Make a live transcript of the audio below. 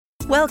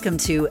Welcome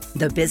to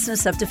The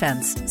Business of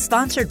Defense,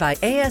 sponsored by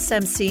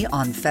ASMC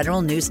on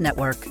Federal News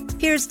Network.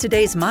 Here's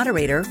today's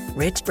moderator,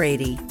 Rich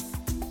Brady.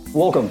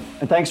 Welcome,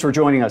 and thanks for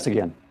joining us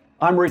again.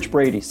 I'm Rich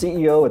Brady,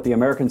 CEO at the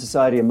American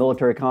Society of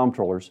Military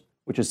Comptrollers,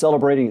 which is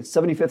celebrating its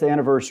 75th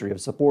anniversary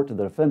of support to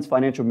the defense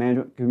financial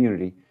management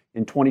community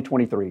in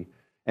 2023,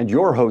 and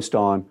your host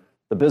on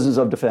The Business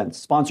of Defense,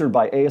 sponsored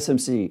by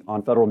ASMC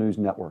on Federal News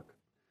Network.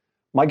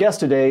 My guest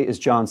today is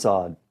John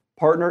Saad,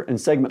 Partner and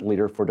Segment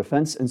Leader for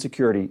Defense and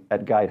Security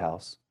at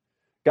Guidehouse.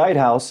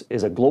 Guidehouse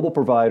is a global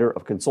provider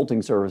of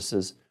consulting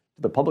services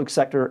to the public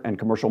sector and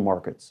commercial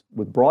markets,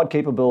 with broad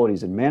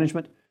capabilities in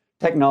management,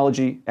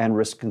 technology, and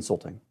risk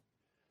consulting.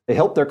 They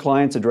help their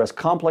clients address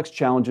complex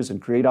challenges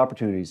and create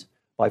opportunities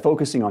by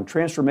focusing on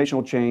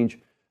transformational change,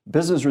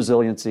 business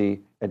resiliency,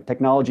 and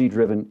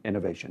technology-driven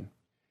innovation.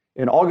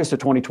 In August of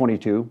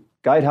 2022,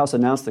 Guidehouse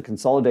announced the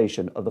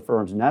consolidation of the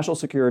firm's national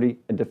security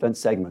and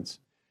defense segments,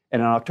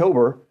 and in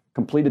October,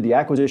 completed the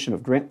acquisition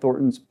of Grant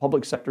Thornton's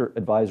public sector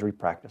advisory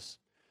practice.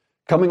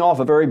 Coming off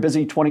a very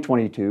busy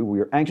 2022, we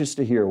are anxious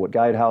to hear what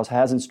Guidehouse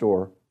has in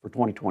store for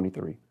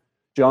 2023.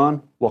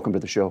 John, welcome to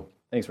the show.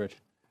 Thanks, Rich.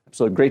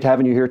 So great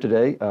having you here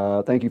today.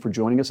 Thank you for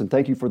joining us, and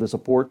thank you for the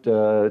support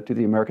to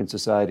the American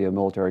Society of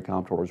Military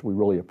Comptrollers. We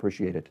really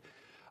appreciate it.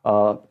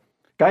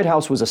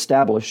 Guidehouse was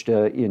established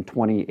in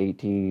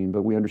 2018,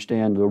 but we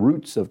understand the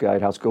roots of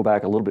Guidehouse go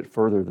back a little bit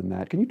further than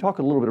that. Can you talk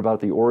a little bit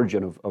about the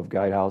origin of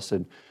Guidehouse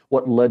and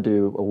what led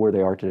to where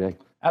they are today?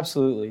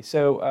 Absolutely.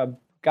 So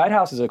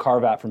Guidehouse is a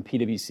carve-out from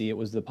PwC. It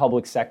was the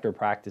public sector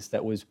practice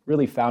that was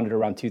really founded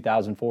around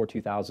 2004,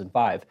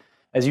 2005.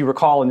 As you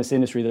recall, in this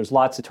industry, there's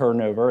lots of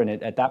turnover, and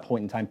at that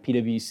point in time,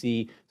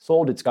 PwC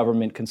sold its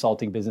government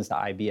consulting business to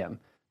IBM.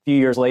 A few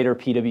years later,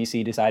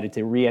 PwC decided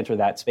to re-enter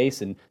that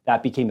space, and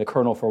that became the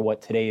kernel for what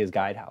today is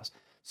Guidehouse.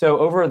 So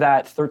over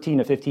that 13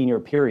 to 15-year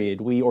period,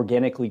 we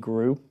organically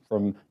grew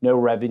from no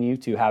revenue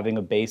to having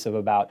a base of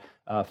about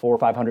 $400 or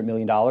 $500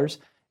 million,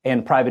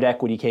 and private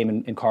equity came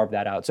and carved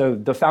that out. So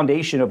the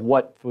foundation of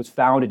what was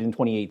founded in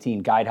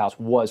 2018, Guidehouse,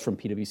 was from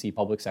PwC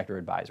Public Sector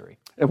Advisory.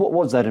 And what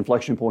was that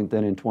inflection point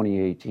then in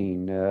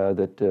 2018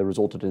 that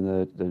resulted in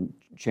the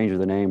change of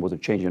the name? Was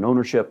it change in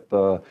ownership?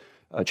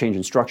 A change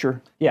in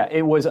structure? Yeah,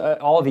 it was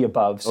all of the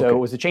above. So Okay. It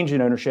was a change in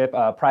ownership.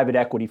 Private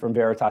equity from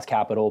Veritas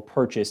Capital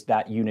purchased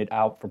that unit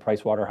out from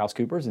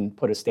PricewaterhouseCoopers and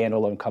put a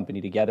standalone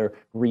company together,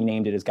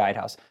 renamed it as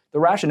Guidehouse. The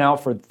rationale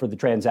for the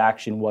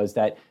transaction was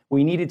that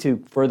we needed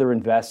to further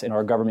invest in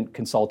our government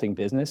consulting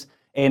business.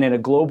 And in a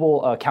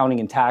global accounting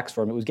and tax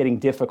firm, it was getting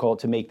difficult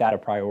to make that a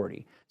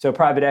priority. So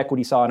private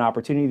equity saw an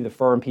opportunity, the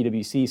firm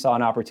PwC saw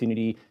an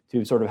opportunity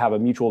to sort of have a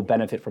mutual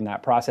benefit from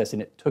that process,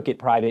 and it took it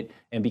private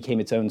and became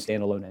its own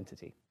standalone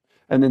entity.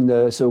 And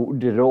then, so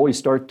did it always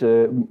start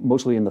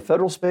mostly in the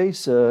federal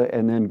space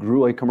and then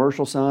grew a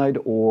commercial side,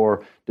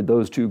 or did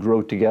those two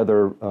grow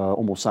together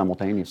almost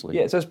simultaneously?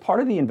 Yeah, so as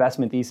part of the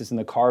investment thesis in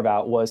the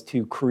carve-out was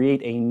to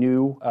create a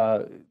new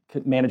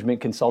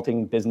management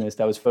consulting business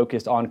that was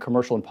focused on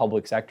commercial and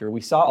public sector. We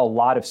saw a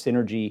lot of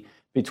synergy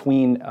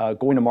between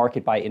going to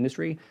market by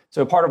industry.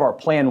 So part of our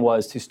plan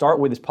was to start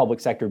with this public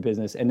sector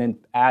business and then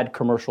add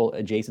commercial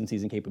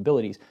adjacencies and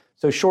capabilities.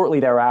 So shortly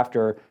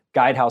thereafter,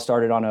 Guidehouse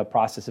started on a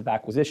process of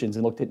acquisitions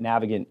and looked at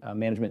Navigant, a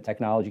management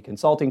technology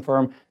consulting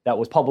firm that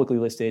was publicly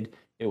listed.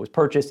 It was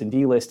purchased and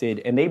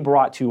delisted, and they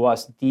brought to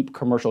us deep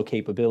commercial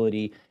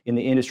capability in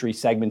the industry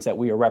segments that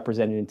we are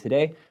represented in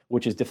today,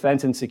 which is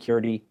defense and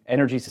security,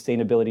 energy,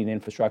 sustainability and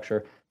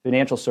infrastructure,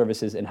 financial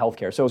services, and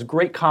healthcare. So it was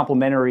great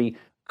complementary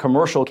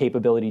commercial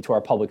capability to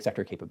our public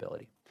sector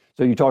capability.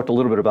 So you talked a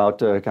little bit about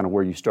kind of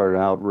where you started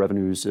out,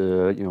 revenues,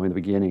 in the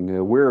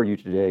beginning. Where are you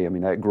today? I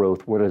mean, that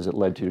growth, what has it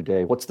led to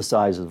today? What's the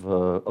size of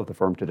the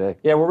firm today?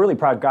 Yeah, we're really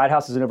proud.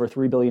 Guidehouse is an over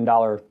 $3 billion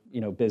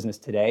business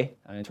today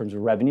in terms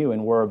of revenue,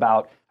 and we're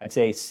about, I'd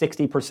say,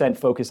 60%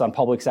 focused on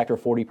public sector,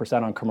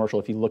 40% on commercial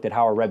if you looked at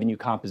how our revenue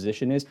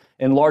composition is,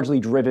 and largely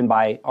driven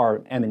by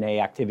our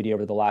M&A activity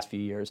over the last few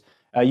years.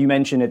 You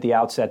mentioned at the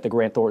outset the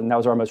Grant Thornton. That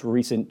was our most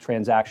recent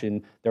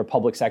transaction, their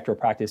public sector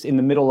practice. In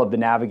the middle of the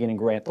Navigant and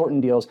Grant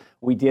Thornton deals,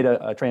 we did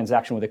a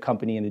transaction with a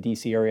company in the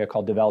DC area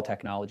called Devel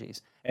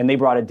Technologies, and they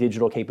brought a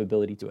digital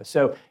capability to us.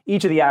 So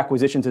each of the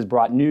acquisitions has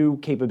brought new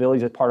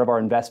capabilities as part of our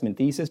investment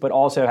thesis, but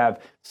also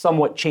have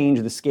somewhat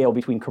changed the scale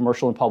between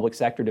commercial and public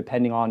sector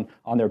depending on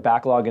their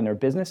backlog and their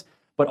business,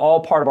 but all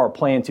part of our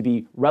plan to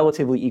be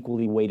relatively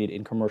equally weighted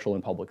in commercial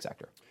and public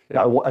sector.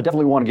 Yeah, I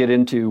definitely want to get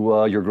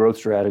into your growth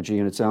strategy,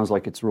 and it sounds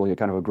like it's really a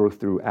kind of a growth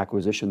through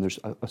acquisition. There's,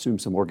 I assume,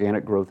 some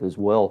organic growth as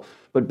well.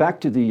 But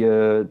back to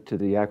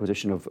the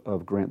acquisition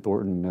of Grant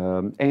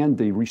Thornton and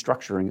the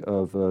restructuring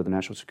of the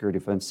national security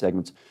defense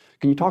segments.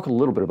 Can you talk a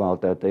little bit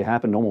about that? They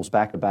happened almost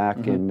back to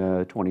back in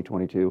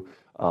 2022.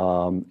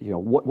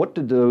 What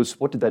did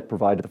that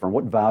provide to the firm?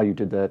 What value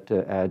did that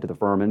add to the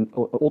firm and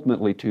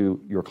ultimately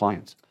to your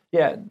clients?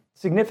 Yeah,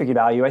 significant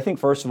value. I think,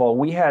 first of all,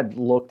 we had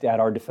looked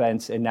at our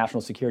defense and national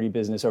security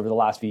business over the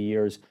last few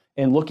years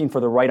and looking for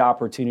the right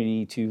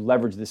opportunity to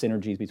leverage the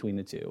synergies between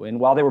the two. And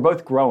while they were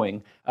both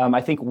growing,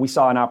 I think we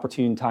saw an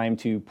opportune time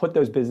to put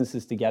those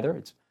businesses together.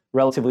 It's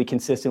relatively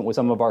consistent with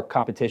some of our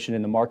competition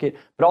in the market,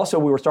 but also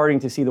we were starting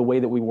to see the way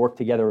that we work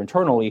together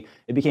internally.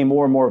 It became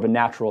more and more of a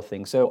natural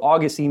thing. So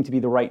August seemed to be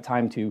the right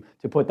time to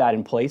put that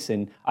in place,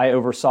 and I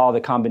oversaw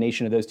the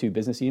combination of those two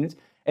business units.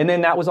 And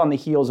then that was on the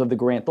heels of the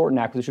Grant Thornton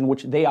acquisition,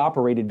 which they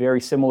operated very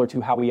similar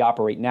to how we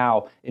operate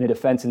now in a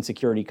defense and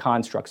security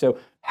construct. So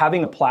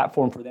having a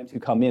platform for them to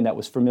come in that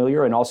was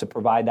familiar and also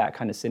provide that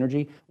kind of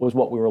synergy was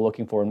what we were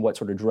looking for and what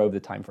sort of drove the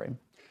time frame.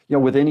 You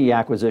know, with any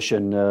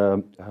acquisition,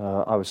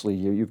 obviously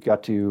you've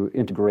got to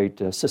integrate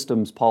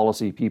systems,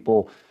 policy,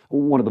 people.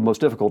 One of the most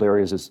difficult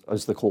areas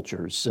is the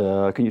cultures.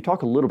 Can you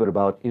talk a little bit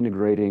about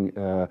integrating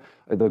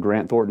the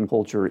Grant Thornton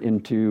culture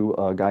into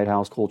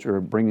Guidehouse culture,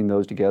 bringing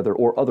those together,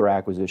 or other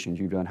acquisitions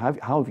you've done?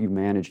 How have you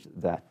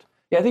managed that?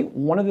 Yeah, I think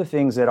one of the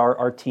things that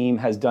our team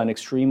has done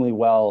extremely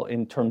well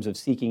in terms of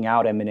seeking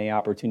out M&A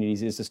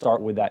opportunities is to start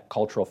with that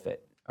cultural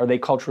fit. Are they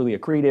culturally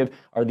accretive?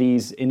 Are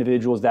these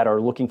individuals that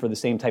are looking for the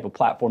same type of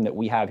platform that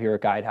we have here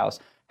at Guidehouse?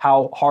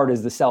 How hard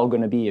is the sell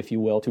going to be, if you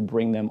will, to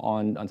bring them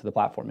onto the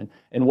platform?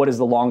 And what is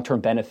the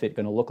long-term benefit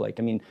going to look like?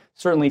 I mean,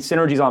 certainly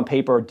synergies on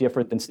paper are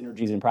different than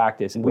synergies in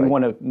practice. And we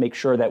want to make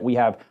sure that we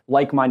have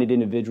like-minded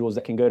individuals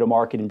that can go to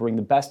market and bring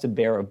the best to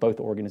bear of both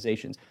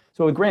organizations.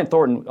 So with Grant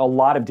Thornton, a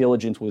lot of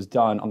diligence was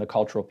done on the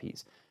cultural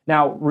piece.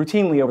 Now,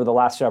 routinely over the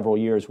last several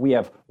years, we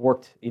have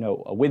worked,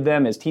 with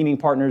them as teaming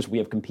partners. We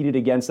have competed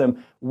against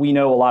them. We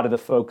know a lot of the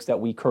folks that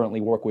we currently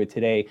work with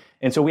today,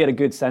 and so we had a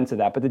good sense of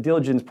that. But the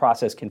diligence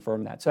process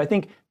confirmed that. So I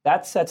think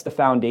that sets the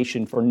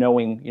foundation for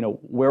knowing,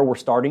 where we're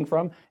starting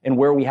from and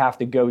where we have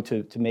to go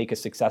to make a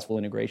successful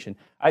integration.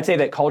 I'd say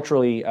that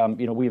culturally,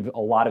 we have a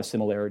lot of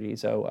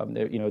similarities. So,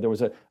 there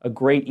was a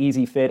great,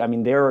 easy fit. I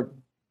mean,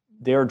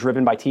 they're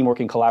driven by teamwork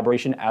and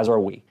collaboration, as are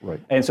we. Right.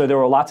 And so there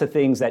were lots of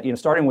things that,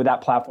 starting with that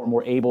platform,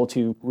 we're able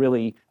to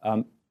really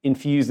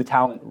infuse the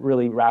talent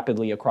really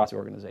rapidly across the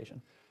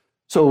organization.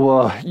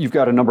 So you've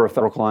got a number of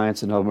federal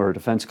clients and a number of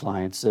defense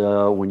clients.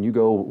 When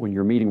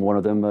you're meeting one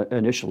of them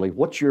initially,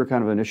 what's your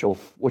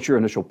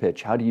initial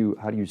pitch? How do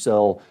you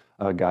sell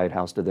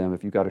Guidehouse to them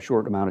if you've got a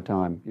short amount of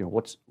time?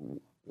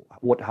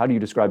 How do you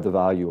describe the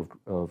value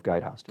of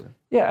Guidehouse to them?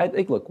 Yeah, I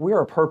think, look, we're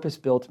a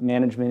purpose-built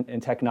management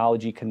and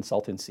technology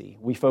consultancy.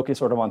 We focus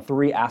sort of on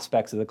three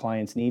aspects of the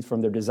client's needs,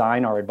 from their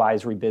design, our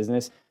advisory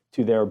business,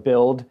 to their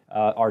build,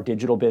 our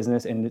digital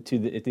business, and to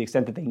the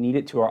extent that they need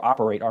it, to our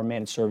operate, our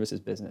managed services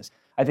business.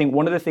 I think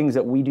one of the things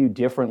that we do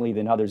differently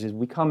than others is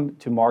we come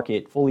to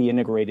market fully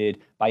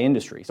integrated by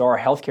industry. So our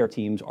healthcare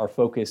teams are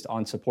focused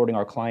on supporting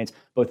our clients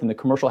both in the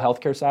commercial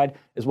healthcare side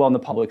as well in the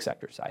public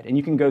sector side. And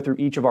you can go through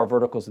each of our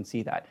verticals and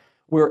see that.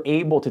 We're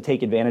able to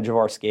take advantage of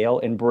our scale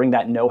and bring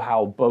that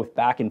know-how both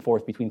back and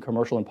forth between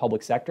commercial and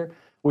public sector,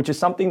 which is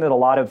something that a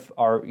lot of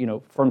our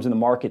firms in the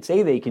market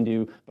say they can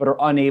do, but are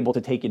unable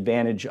to take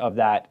advantage of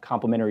that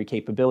complementary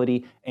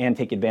capability and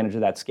take advantage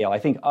of that scale. I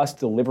think us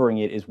delivering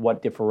it is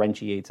what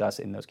differentiates us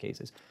in those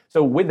cases.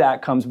 So with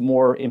that comes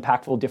more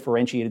impactful,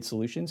 differentiated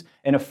solutions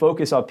and a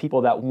focus of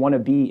people that want to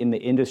be in the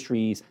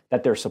industries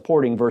that they're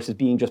supporting versus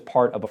being just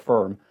part of a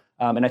firm.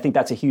 And I think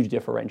that's a huge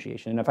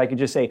differentiation. And if I could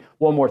just say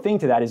one more thing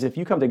to that is if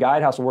you come to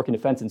Guidehouse and work in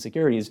defense and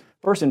security, is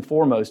first and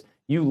foremost,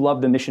 you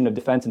love the mission of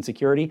defense and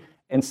security,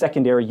 and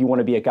secondary, you want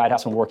to be at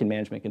Guidehouse and work in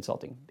management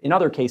consulting. In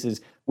other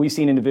cases, we've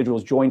seen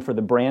individuals join for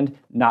the brand,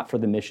 not for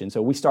the mission.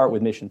 So we start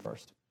with mission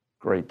first.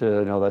 Great.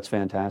 No, that's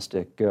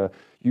fantastic.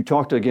 You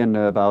talked again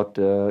about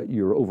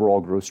your overall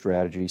growth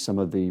strategy, some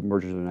of the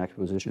mergers and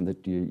acquisition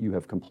that you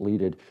have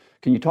completed.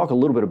 Can you talk a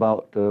little bit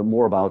about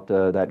more about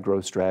that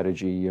growth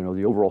strategy?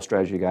 The overall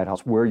strategy of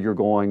Guidehouse, where you're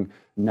going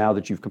now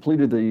that you've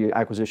completed the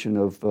acquisition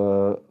of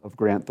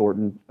Grant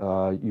Thornton,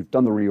 you've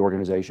done the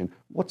reorganization.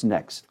 What's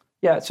next?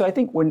 Yeah, so I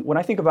think when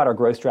I think about our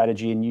growth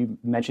strategy, and you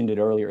mentioned it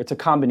earlier, it's a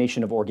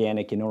combination of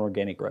organic and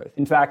inorganic growth.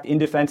 In fact, in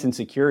defense and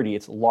security,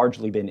 it's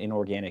largely been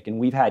inorganic, and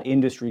we've had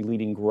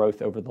industry-leading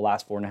growth over the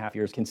last 4.5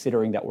 years,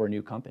 considering that we're a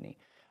new company.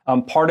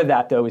 Part of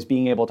that, though, is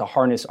being able to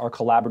harness our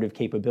collaborative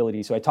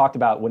capabilities. So I talked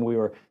about when we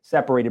were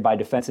separated by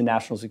defense and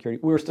national security,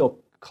 we were still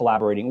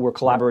collaborating. We're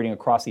collaborating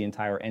across the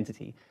entire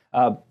entity.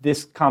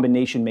 This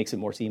combination makes it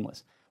more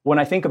seamless. When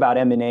I think about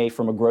M&A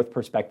from a growth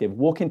perspective,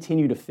 we'll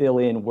continue to fill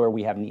in where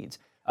we have needs.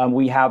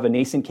 We have a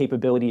nascent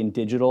capability in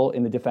digital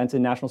in the defense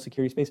and national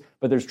security space,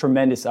 but there's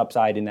tremendous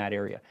upside in that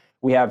area.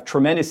 We have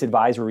tremendous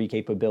advisory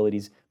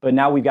capabilities, but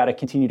now we've got to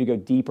continue to go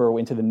deeper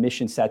into the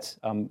mission sets,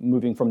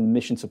 moving from the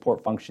mission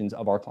support functions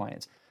of our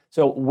clients.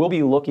 So we'll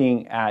be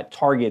looking at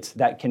targets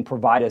that can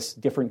provide us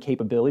different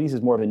capabilities as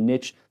more of a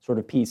niche sort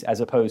of piece, as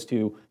opposed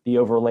to the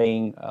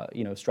overlaying,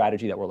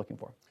 strategy that we're looking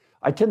for.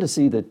 I tend to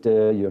see that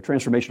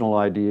transformational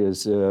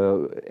ideas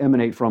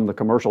emanate from the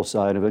commercial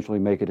side and eventually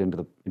make it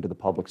into the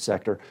public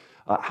sector.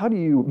 How do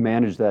you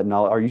manage that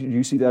knowledge? Do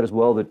you see that as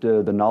well, that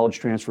the knowledge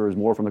transfer is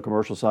more from the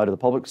commercial side to the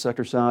public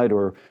sector side,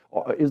 or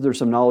is there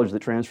some knowledge that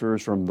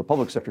transfers from the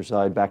public sector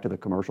side back to the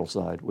commercial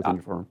side within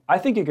your firm? I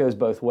think it goes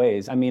both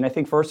ways. I mean, I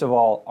think first of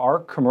all, our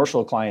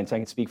commercial clients, I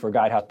can speak for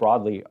Guidehouse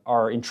broadly,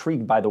 are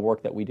intrigued by the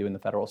work that we do in the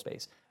federal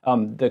space.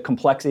 The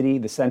complexity,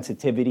 the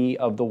sensitivity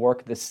of the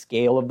work, the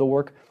scale of the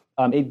work.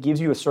 it gives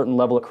you a certain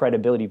level of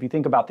credibility. If you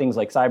think about things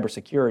like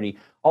cybersecurity,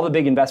 all the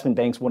big investment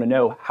banks want to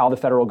know how the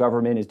federal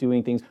government is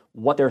doing things,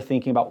 what they're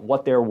thinking about,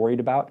 what they're worried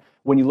about.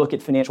 When you look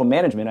at financial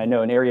management, I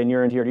know an area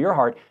near and dear to your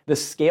heart, the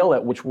scale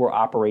at which we're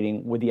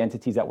operating with the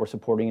entities that we're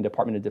supporting in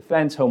Department of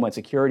Defense, Homeland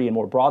Security, and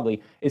more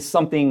broadly, is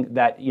something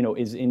that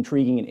is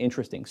intriguing and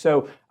interesting.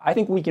 So I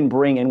think we can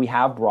bring, and we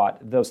have brought,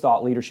 those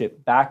thought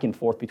leadership back and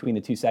forth between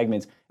the two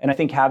segments. And I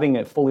think having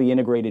a fully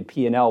integrated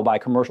P&L by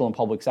commercial and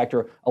public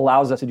sector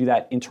allows us to do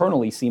that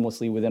internally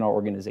seamlessly within our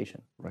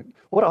organization. Right.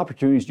 What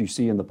opportunities do you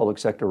see in the public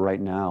sector right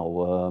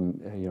now?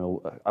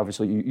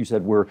 Obviously, you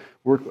said we're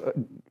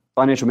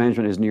financial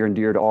management is near and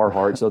dear to our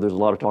heart, so there's a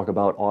lot of talk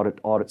about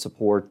audit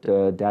support,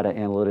 data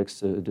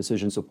analytics,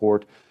 decision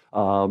support.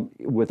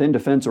 Within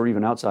defense or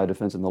even outside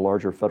defense in the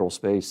larger federal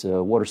space,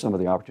 what are some of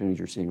the opportunities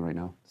you're seeing right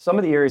now? Some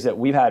of the areas that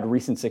we've had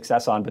recent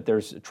success on, but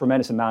there's a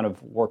tremendous amount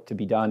of work to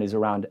be done, is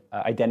around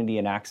identity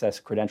and access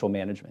credential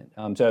management.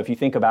 So if you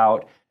think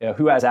about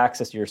who has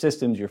access to your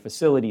systems, your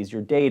facilities,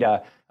 your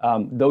data,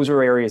 those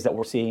are areas that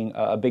we're seeing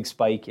a big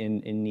spike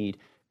in need.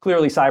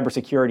 Clearly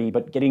cybersecurity,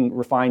 but getting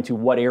refined to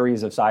what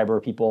areas of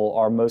cyber people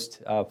are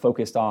most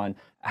focused on,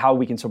 how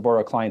we can support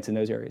our clients in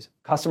those areas.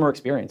 Customer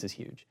experience is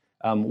huge.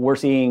 We're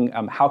seeing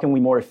how can we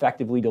more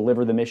effectively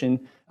deliver the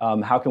mission?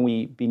 How can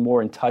we be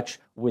more in touch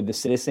with the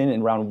citizen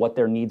and around what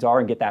their needs are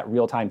and get that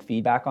real-time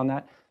feedback on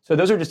that? So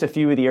those are just a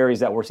few of the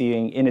areas that we're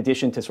seeing in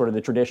addition to sort of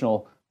the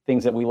traditional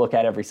things that we look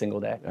at every single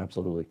day.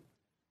 Absolutely.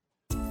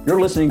 You're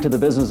listening to The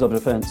Business of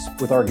Defense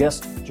with our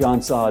guest,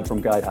 John Saad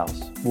from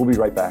Guidehouse. We'll be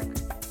right back.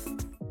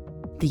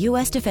 The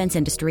U.S. defense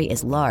industry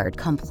is large,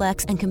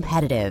 complex, and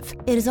competitive.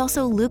 It is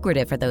also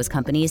lucrative for those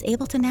companies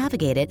able to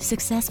navigate it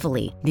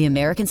successfully. The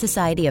American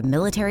Society of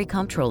Military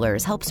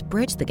Comptrollers helps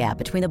bridge the gap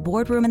between the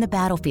boardroom and the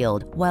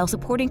battlefield while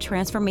supporting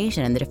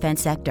transformation in the defense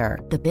sector.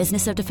 The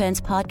Business of Defense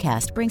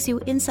podcast brings you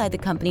inside the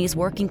companies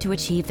working to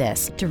achieve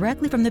this,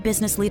 directly from the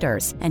business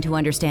leaders, and to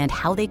understand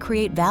how they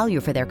create value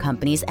for their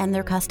companies and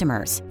their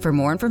customers. For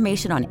more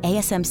information on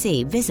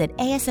ASMC, visit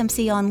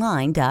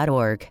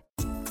asmconline.org.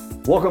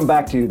 Welcome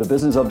back to The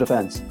Business of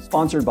Defense,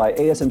 sponsored by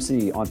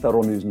ASMC on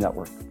Federal News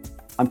Network.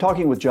 I'm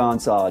talking with John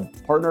Saad,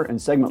 partner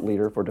and segment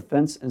leader for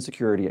defense and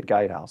security at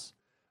Guidehouse,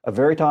 a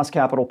Veritas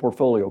Capital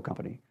portfolio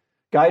company.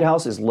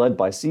 Guidehouse is led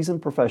by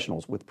seasoned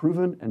professionals with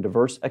proven and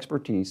diverse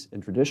expertise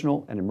in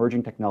traditional and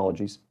emerging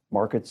technologies,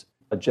 markets,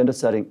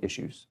 agenda-setting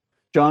issues.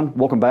 John,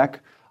 welcome back.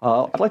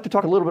 I'd like to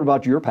talk a little bit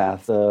about your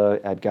path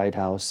at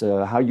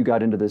Guidehouse, how you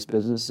got into this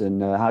business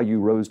and how you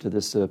rose to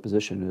this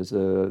position as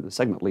the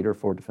segment leader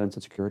for defense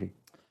and security.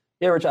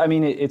 Yeah, Rich, I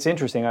mean, it's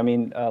interesting. I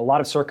mean, a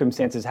lot of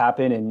circumstances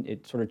happen and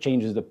it sort of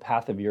changes the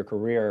path of your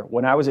career.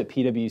 When I was at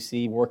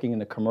PwC working in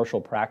the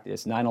commercial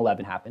practice,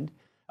 9/11 happened.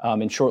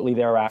 And shortly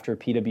thereafter,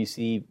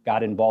 PwC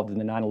got involved in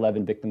the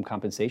 9/11 Victim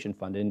Compensation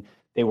Fund. And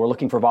they were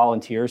looking for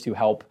volunteers to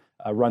help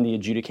run the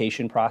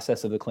adjudication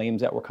process of the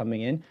claims that were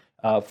coming in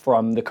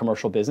from the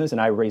commercial business. And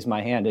I raised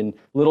my hand. And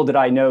little did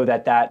I know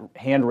that that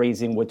hand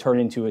raising would turn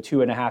into a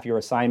 2.5-year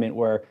assignment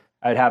where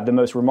I'd have the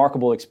most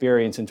remarkable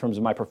experience in terms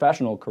of my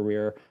professional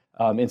career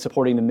in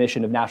supporting the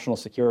mission of national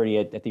security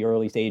at the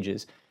early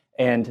stages.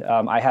 And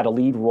I had a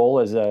lead role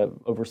as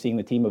overseeing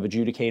the team of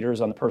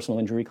adjudicators on the personal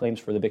injury claims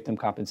for the Victim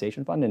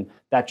Compensation Fund. And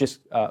that just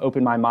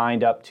opened my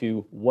mind up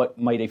to what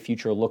might a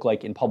future look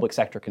like in public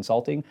sector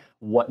consulting,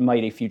 what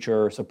might a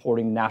future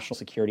supporting national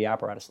security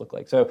apparatus look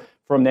like. So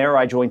from there,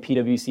 I joined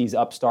PwC's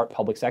upstart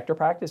public sector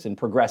practice and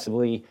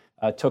progressively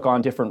took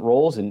on different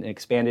roles and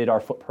expanded our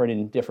footprint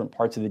in different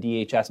parts of the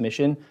DHS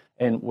mission,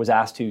 and was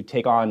asked to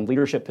take on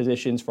leadership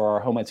positions for our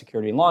Homeland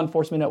Security and law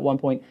enforcement at one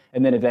point,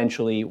 and then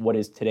eventually what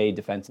is today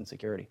defense and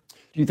security.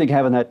 Do you think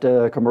having that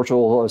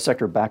commercial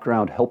sector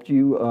background helped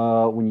you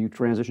when you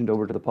transitioned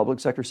over to the public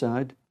sector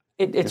side?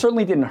 It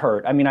certainly didn't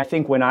hurt. I mean, I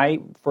think when I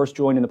first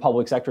joined in the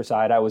public sector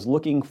side, I was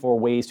looking for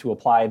ways to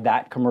apply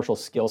that commercial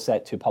skill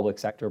set to public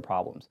sector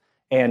problems.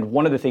 And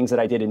one of the things that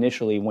I did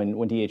initially when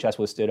DHS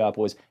was stood up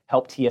was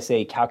help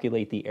TSA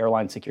calculate the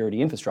airline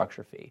security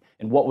infrastructure fee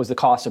and what was the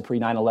cost of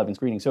pre-9/11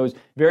 screening. So it was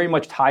very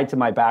much tied to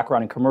my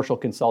background in commercial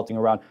consulting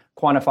around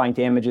quantifying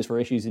damages for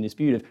issues in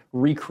dispute, of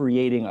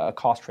recreating a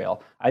cost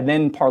trail. I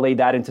then parlayed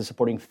that into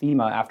supporting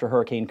FEMA after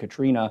Hurricane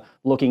Katrina,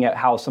 looking at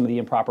how some of the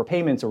improper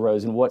payments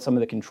arose and what some of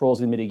the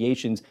controls and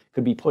mitigations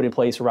could be put in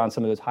place around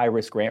some of those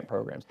high-risk grant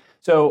programs.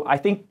 So I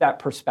think that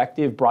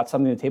perspective brought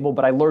something to the table,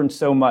 but I learned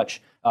so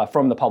much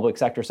from the public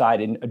sector side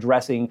in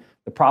addressing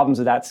the problems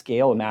of that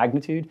scale and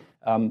magnitude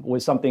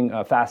was something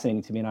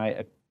fascinating to me, and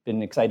I've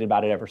been excited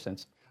about it ever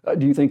since.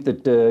 Do you think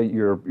that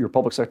your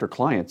public sector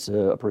clients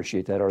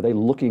appreciate that? Are they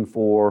looking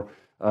for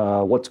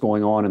what's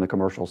going on in the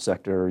commercial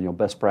sector,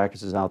 best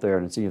practices out there,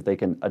 and see if they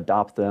can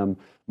adopt them,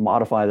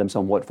 modify them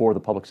somewhat for the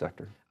public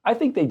sector? I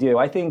think they do.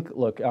 I think,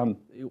 look,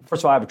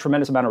 first of all, I have a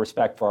tremendous amount of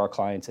respect for our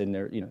clients and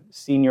their,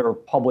 senior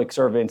public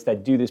servants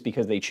that do this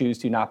because they choose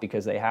to, not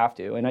because they have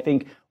to. And I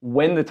think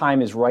when the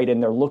time is right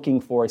and they're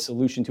looking for a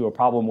solution to a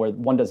problem where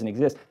one doesn't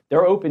exist,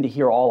 they're open to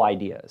hear all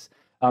ideas.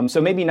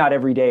 So maybe not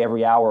every day,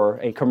 every hour,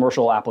 a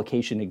commercial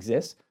application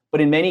exists, But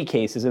in many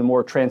cases, in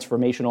more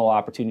transformational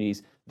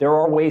opportunities, there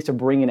are ways to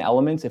bring in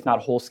elements, if not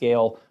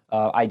whole-scale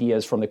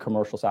ideas from the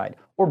commercial side,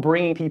 or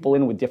bringing people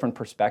in with different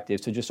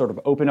perspectives to just sort of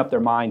open up their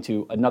mind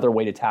to another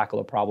way to tackle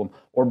a problem,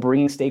 or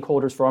bringing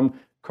stakeholders from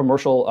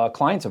commercial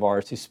clients of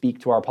ours to speak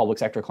to our public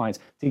sector clients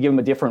to give them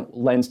a different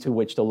lens to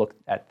which to look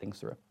at things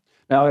through.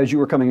 Now, as you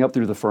were coming up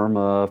through the firm,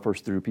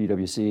 first through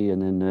PwC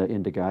and then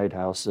into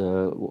Guidehouse,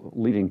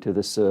 leading to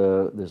this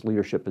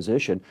leadership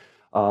position,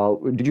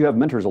 did you have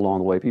mentors along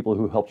the way, people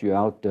who helped you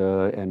out,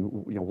 and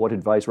what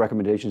advice,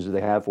 recommendations do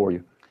they have for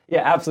you?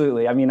 Yeah,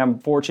 absolutely. I mean, I'm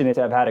fortunate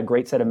to have had a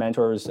great set of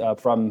mentors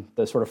from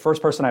the sort of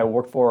first person I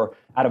worked for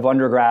out of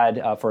undergrad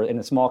in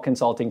a small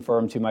consulting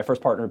firm to my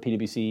first partner at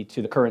PwC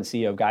to the current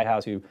CEO of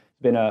Guidehouse, who's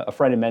been a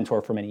friend and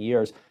mentor for many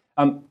years.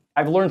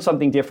 I've learned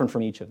something different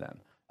from each of them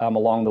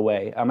along the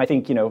way. I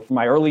think, from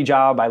my early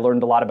job, I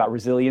learned a lot about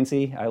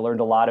resiliency. I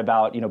learned a lot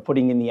about,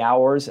 putting in the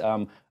hours,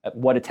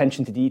 what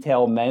attention to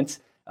detail meant,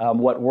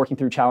 what working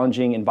through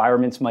challenging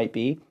environments might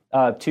be.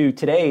 To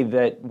today,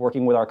 that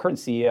working with our current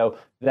CEO,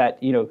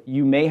 that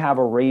you may have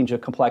a range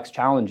of complex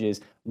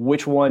challenges.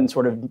 Which one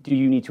sort of do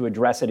you need to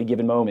address at a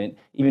given moment?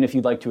 Even if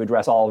you'd like to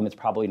address all of them, it's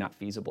probably not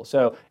feasible.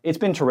 So it's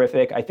been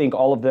terrific. I think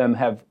all of them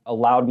have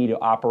allowed me to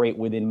operate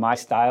within my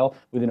style,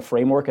 within a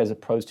framework, as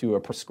opposed to a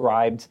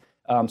prescribed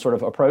sort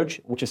of approach,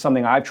 which is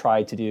something I've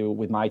tried to do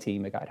with my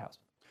team at Guidehouse.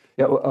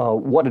 Yeah,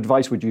 what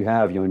advice would you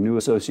have, new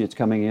associates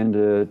coming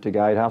into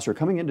Guidehouse or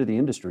coming into the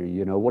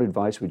industry? What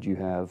advice would you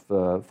have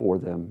for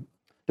them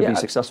to be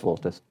successful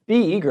at this? Be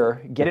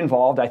eager, get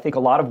involved. I think a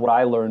lot of what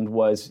I learned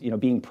was,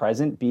 being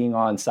present, being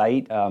on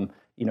site,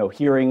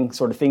 hearing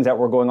sort of things that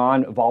were going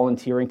on,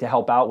 volunteering to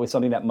help out with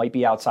something that might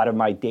be outside of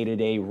my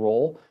day-to-day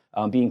role,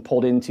 being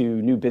pulled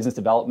into new business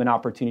development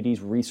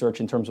opportunities, research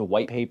in terms of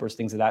white papers,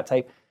 things of that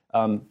type.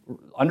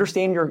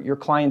 Understand your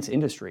client's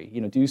industry,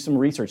 do some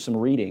research, some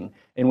reading.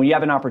 And when you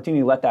have an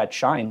opportunity, let that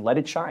shine, let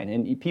it shine.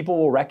 And people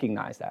will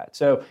recognize that.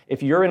 So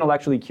if you're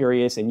intellectually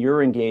curious and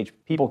you're engaged,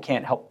 people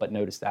can't help but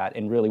notice that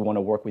and really want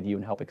to work with you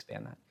and help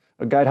expand that.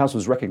 Guidehouse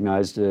was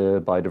recognized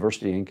by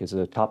Diversity Inc. as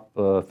a top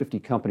 50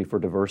 company for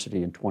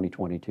diversity in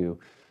 2022.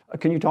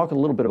 Can you talk a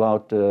little bit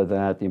about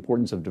that, the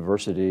importance of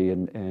diversity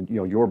and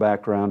your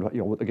background,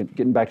 again,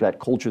 getting back to that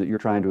culture that you're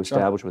trying to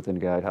establish within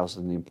Guidehouse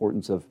and the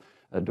importance of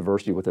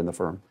diversity within the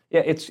firm?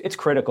 Yeah, it's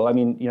critical. I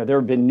mean, there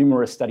have been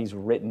numerous studies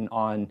written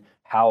on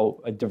how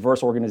a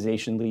diverse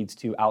organization leads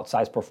to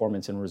outsized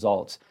performance and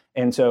results.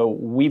 And so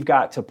we've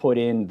got to put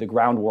in the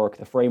groundwork,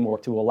 the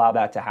framework to allow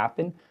that to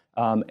happen,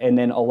 and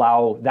then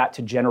allow that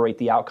to generate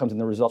the outcomes and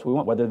the results we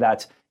want, whether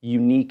that's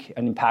unique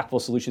and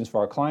impactful solutions for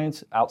our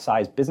clients,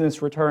 outsized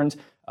business returns,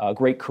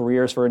 great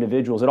careers for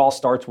individuals. It all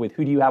starts with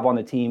who do you have on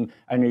the team,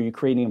 and are you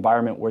creating an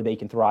environment where they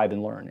can thrive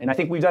and learn? And I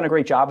think we've done a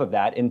great job of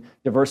that, and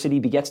diversity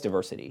begets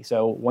diversity.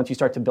 So once you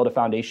start to build a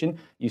foundation,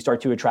 you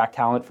start to attract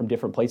talent from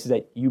different places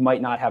that you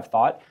might not have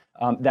thought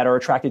that are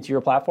attracted to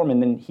your platform,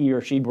 and then he or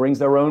she brings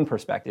their own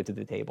perspective to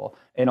the table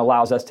and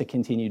allows us to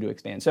continue to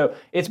expand. So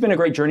it's been a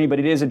great journey, but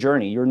it is a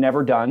journey. You're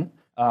never done.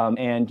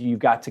 And you've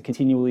got to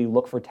continually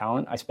look for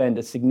talent. I spend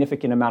a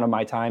significant amount of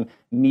my time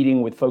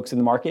meeting with folks in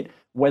the market,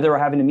 whether I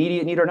have an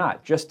immediate need or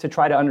not, just to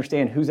try to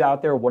understand who's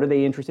out there, what are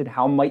they interested in,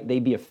 how might they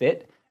be a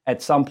fit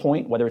at some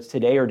point, whether it's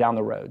today or down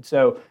the road.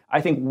 So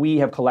I think we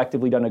have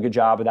collectively done a good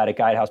job of that at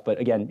Guidehouse,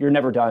 but again, you're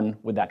never done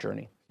with that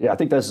journey. Yeah, I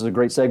think this is a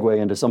great segue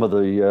into some of the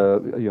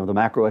the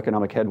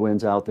macroeconomic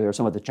headwinds out there,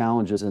 some of the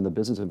challenges in the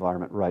business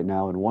environment right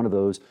now, and one of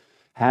those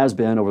has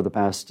been over the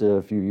past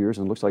few years,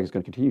 and looks like it's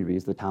going to continue to be,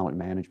 is the talent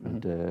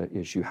management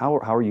issue. How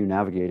are you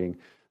navigating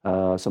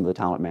some of the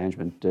talent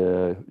management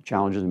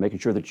challenges and making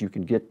sure that you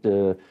can get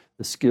the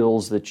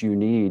skills that you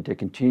need to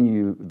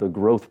continue the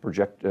growth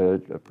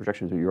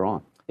projections that you're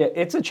on? Yeah,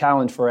 it's a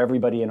challenge for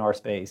everybody in our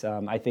space.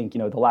 I think,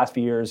 the last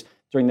few years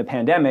during the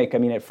pandemic,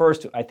 at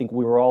first, I think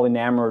we were all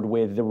enamored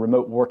with the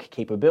remote work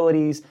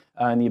capabilities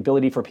and the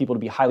ability for people to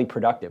be highly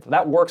productive.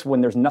 That works when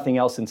there's nothing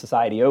else in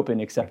society open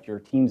except your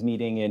Teams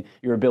meeting and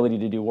your ability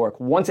to do work.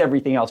 Once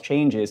everything else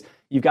changes,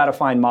 you've got to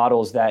find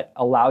models that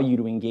allow you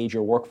to engage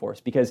your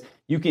workforce, because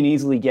you can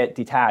easily get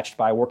detached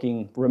by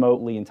working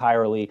remotely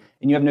entirely,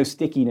 and you have no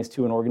stickiness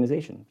to an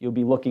organization. You'll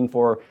be looking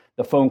for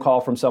the phone call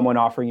from someone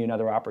offering you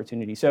another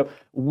opportunity. So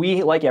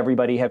we, like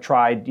everybody, have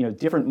tried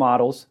different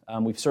models.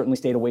 We've certainly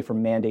stayed away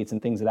from mandates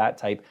and things of that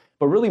type,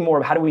 but really more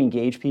of how do we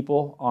engage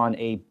people on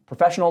a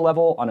professional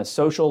level, on a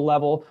social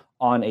level,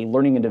 on a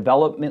learning and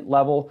development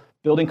level,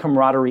 building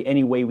camaraderie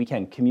any way we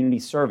can, community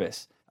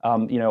service,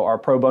 our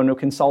pro bono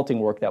consulting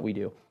work that we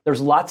do.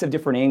 There's lots of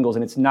different angles,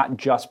 and it's not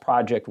just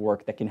project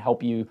work that can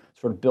help you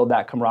sort of build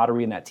that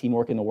camaraderie and that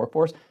teamwork in the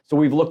workforce. So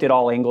we've looked at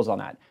all angles on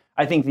that.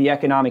 I think the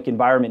economic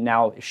environment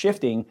now is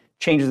shifting,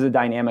 changes the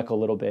dynamic a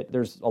little bit.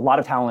 There's a lot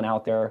of talent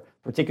out there,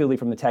 particularly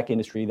from the tech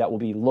industry, that will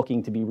be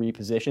looking to be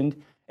repositioned.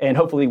 And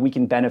hopefully we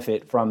can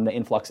benefit from the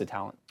influx of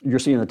talent. You're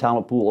seeing the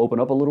talent pool open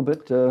up a little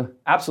bit?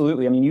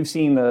 Absolutely. I mean, you've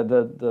seen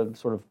the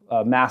sort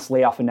of mass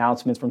layoff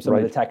announcements from some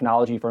of the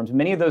technology firms.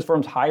 Many of those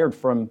firms hired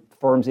from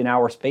firms in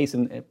our space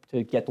and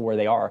to get to where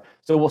they are.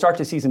 So we'll start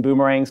to see some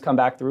boomerangs come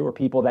back through, or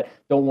people that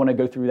don't want to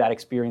go through that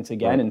experience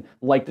again and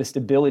like the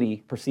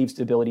stability, perceived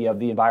stability of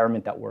the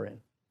environment that we're in.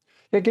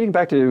 Yeah, getting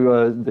back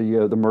to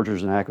the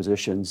mergers and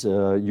acquisitions,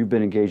 you've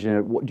been engaged in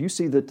it. Do you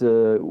see that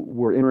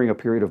we're entering a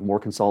period of more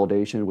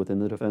consolidation within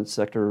the defense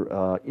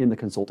sector in the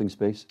consulting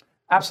space?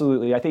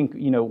 Absolutely. I think,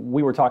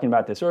 we were talking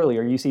about this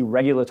earlier. You see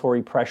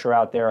regulatory pressure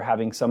out there,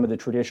 having some of the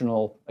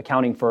traditional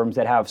accounting firms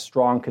that have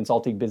strong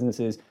consulting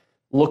businesses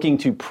looking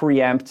to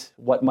preempt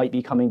what might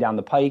be coming down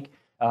the pike.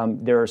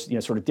 There's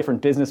sort of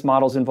different business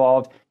models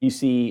involved. You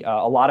see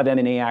a lot of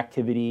M&A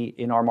activity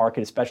in our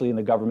market, especially in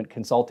the government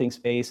consulting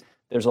space.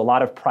 There's a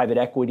lot of private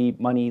equity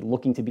money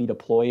looking to be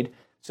deployed.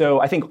 So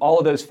I think all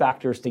of those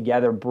factors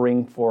together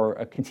bring for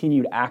a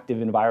continued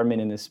active environment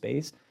in this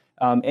space.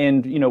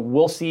 And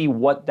we'll see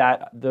what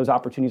those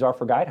opportunities are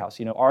for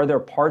Guidehouse. Are there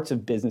parts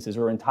of businesses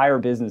or entire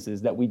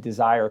businesses that we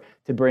desire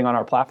to bring on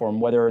our platform,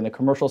 whether in the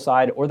commercial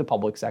side or the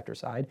public sector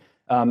side?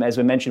 As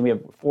I mentioned, we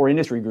have 4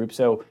 industry groups.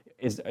 So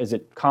is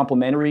it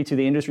complementary to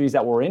the industries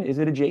that we're in? Is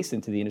it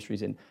adjacent to the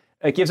industries in?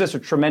 It gives us a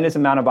tremendous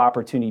amount of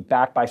opportunity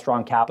backed by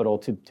strong capital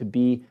to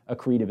be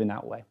accretive in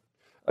that way.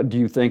 Do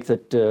you think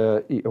that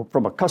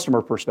from a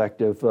customer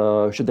perspective,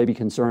 should they be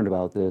concerned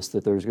about this,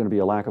 that there's going to be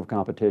a lack of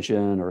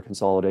competition or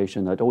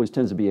consolidation? That always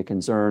tends to be a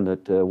concern,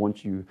 that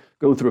once you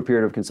go through a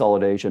period of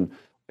consolidation,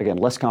 again,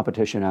 less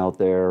competition out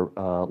there,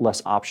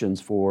 less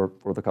options for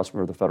the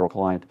customer or the federal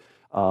client.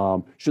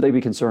 Should they be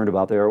concerned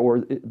about that,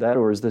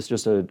 or is this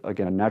just a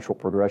natural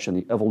progression,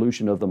 the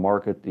evolution of the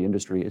market, the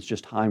industry? It's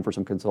just time for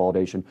some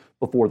consolidation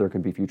before there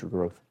can be future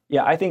growth.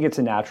 Yeah, I think it's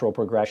a natural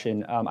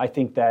progression. I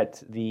think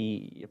that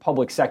the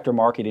public sector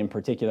market in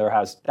particular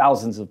has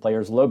thousands of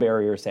players, low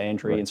barriers to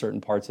entry in certain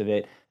parts of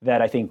it,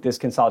 that I think this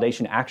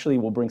consolidation actually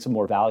will bring some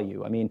more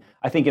value. I mean,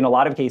 I think in a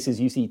lot of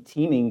cases you see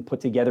teaming put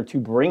together to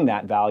bring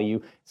that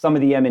value. Some of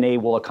the M&A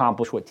will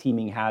accomplish what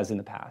teaming has in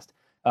the past.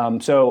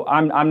 So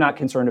I'm not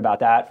concerned about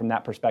that from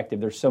that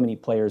perspective. There's so many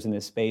players in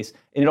this space,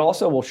 and it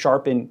also will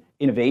sharpen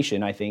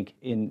innovation. I think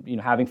in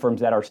having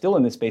firms that are still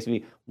in this space,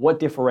 what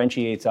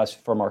differentiates us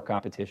from our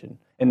competition,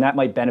 and that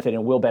might benefit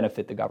and will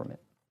benefit the government.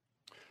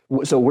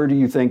 So where do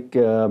you think?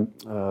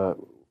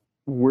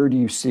 Where do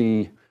you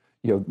see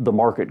the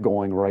market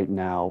going right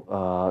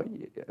now?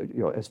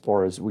 As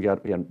far as we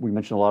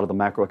mentioned a lot of the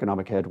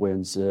macroeconomic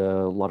headwinds, a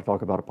lot of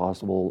talk about a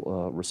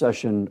possible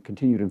recession,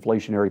 continued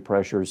inflationary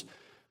pressures.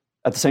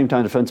 At the same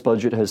time, the defense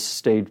budget has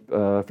stayed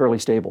fairly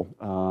stable.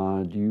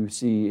 Do you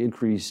see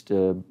increased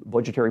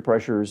budgetary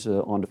pressures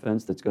on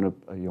defense that's going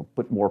to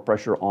put more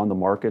pressure on the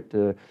market?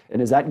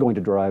 And is that going to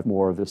drive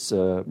more of this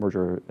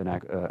merger and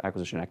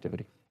acquisition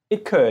activity?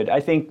 It could. I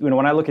think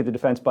when I look at the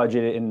defense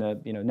budget in the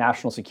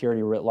national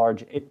security writ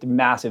large, it's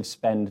massive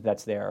spend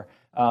that's there.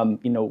 A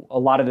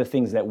lot of the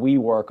things that we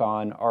work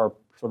on are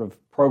sort of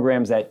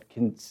programs that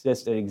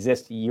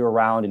exist year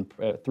round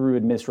and through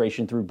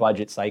administration, through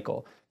budget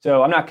cycle.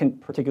 So I'm not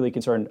particularly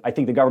concerned. I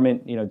think the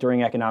government,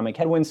 during economic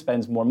headwinds,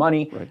 spends more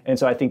money, and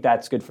so I think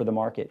that's good for the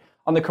market.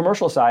 On the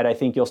commercial side, I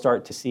think you'll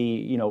start to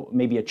see,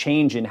 maybe a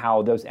change in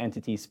how those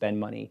entities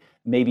spend money,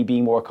 maybe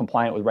being more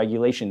compliant with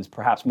regulations,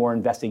 perhaps more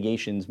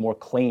investigations, more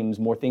claims,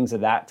 more things of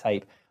that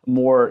type,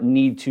 more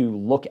need to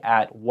look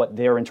at what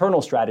their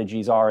internal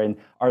strategies are and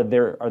are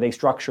they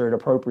structured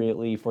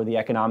appropriately for the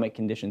economic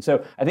conditions.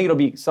 So I think it'll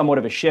be somewhat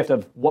of a shift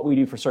of what we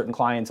do for certain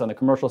clients on the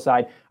commercial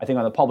side. I think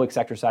on the public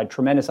sector side,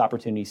 tremendous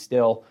opportunity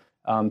still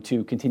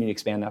to continue to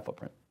expand that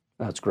footprint.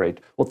 That's great.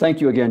 Well,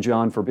 thank you again,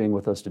 John, for being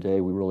with us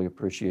today. We really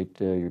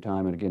appreciate your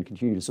time, and again,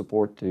 continue to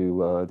support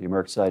to the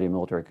American Society of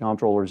Military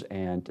Comptrollers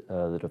and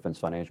the Defense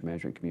Financial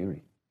Management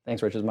community.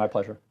 Thanks, Rich. It's my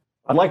pleasure.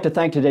 I'd like to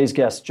thank today's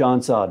guest,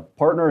 John Saad,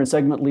 Partner and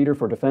Segment Leader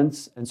for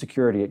Defense and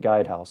Security at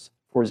Guidehouse,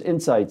 for his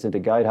insights into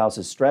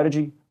Guidehouse's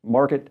strategy,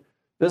 market,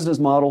 business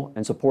model,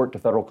 and support to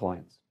federal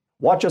clients.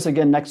 Watch us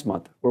again next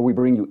month, where we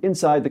bring you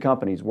inside the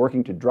companies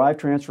working to drive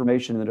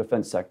transformation in the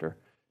defense sector,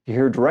 to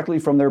hear directly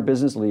from their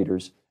business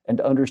leaders, and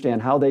to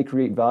understand how they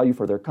create value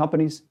for their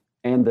companies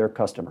and their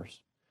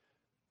customers.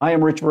 I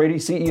am Rich Brady,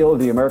 CEO of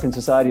the American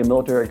Society of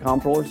Military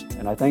Comptrollers,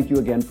 and I thank you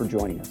again for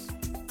joining us.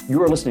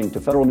 You are listening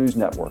to Federal News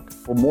Network.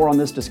 For more on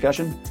this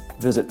discussion,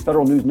 visit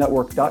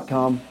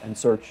federalnewsnetwork.com and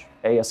search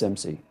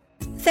ASMC.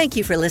 Thank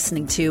you for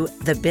listening to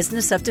The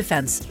Business of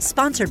Defense,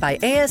 sponsored by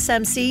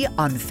ASMC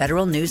on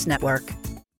Federal News Network.